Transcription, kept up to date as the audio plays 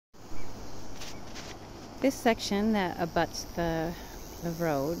This section that abuts the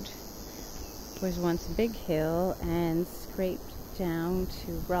road was once a big hill and scraped down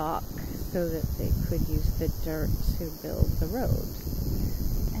to rock so that they could use the dirt to build the road.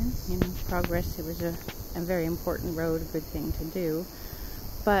 And, you know, progress, it was a very important road, a good thing to do.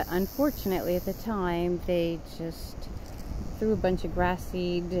 But unfortunately at the time they just threw a bunch of grass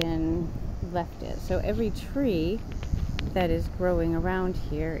seed and left it. So every tree that is growing around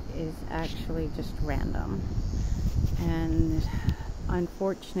here is actually just random. And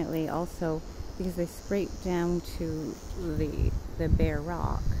unfortunately also, because they scraped down to the bare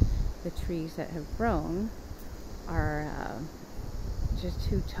rock, the trees that have grown are just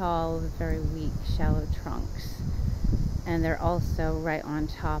too tall, very weak, shallow trunks. And they're also right on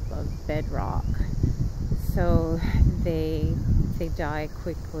top of bedrock. So they die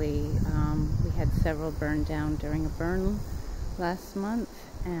quickly. We had several burned down during a burn last month,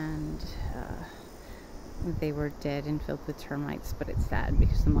 and they were dead and filled with termites, but it's sad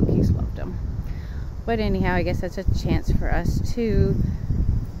because the monkeys loved them. But anyhow, I guess that's a chance for us to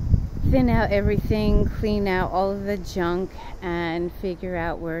thin out everything, clean out all of the junk, and figure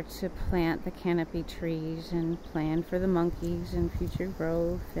out where to plant the canopy trees and plan for the monkeys and future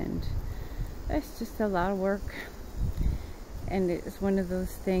growth. And it's just a lot of work. And it's one of those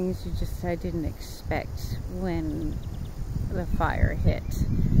things I didn't expect when the fire hit.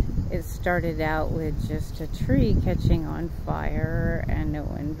 It started out with just a tree catching on fire and no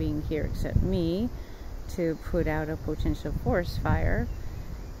one being here except me to put out a potential forest fire.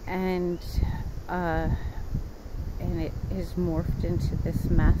 And it has morphed into this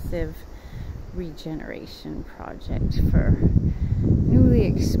massive regeneration project for newly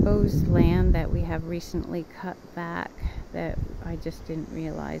exposed land that we have recently cut back that I just didn't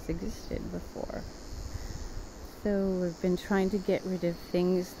realize existed before. So we've been trying to get rid of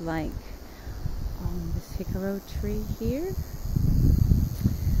things like this hickory tree here.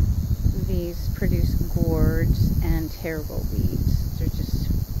 These produce gourds and terrible weeds. They're just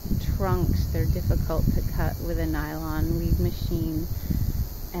trunks. They're difficult to cut with a nylon weed machine,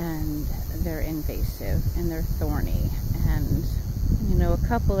 and they're invasive and they're thorny. And you know, a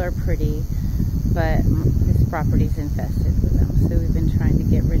couple are pretty, but this property's infested with them. So we've been trying to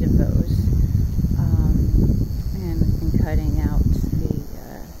get rid of those. And we've been cutting out the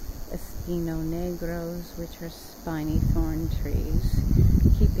Espino negros, which are spiny thorn trees,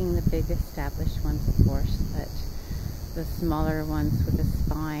 keeping the big established ones, of course, but the smaller ones with the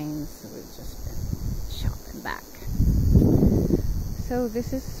spines, we've just been chopping back. So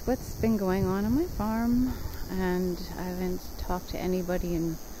this is what's been going on my farm, and I haven't talked to anybody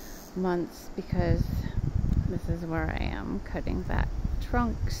in months because this is where I am, cutting back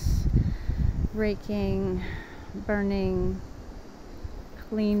trunks, raking, burning,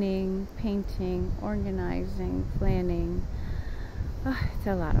 cleaning, painting, organizing, planning. It's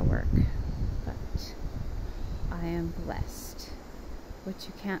a lot of work, but I am blessed. What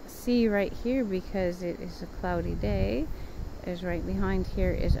you can't see right here because it is a cloudy day is right behind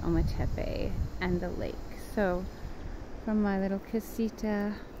here is Ometepe and the lake. So from my little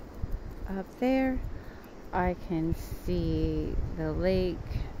casita up there, I can see the lake,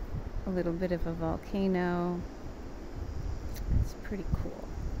 a little bit of a volcano. It's pretty cool.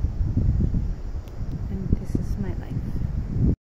 And this is my life.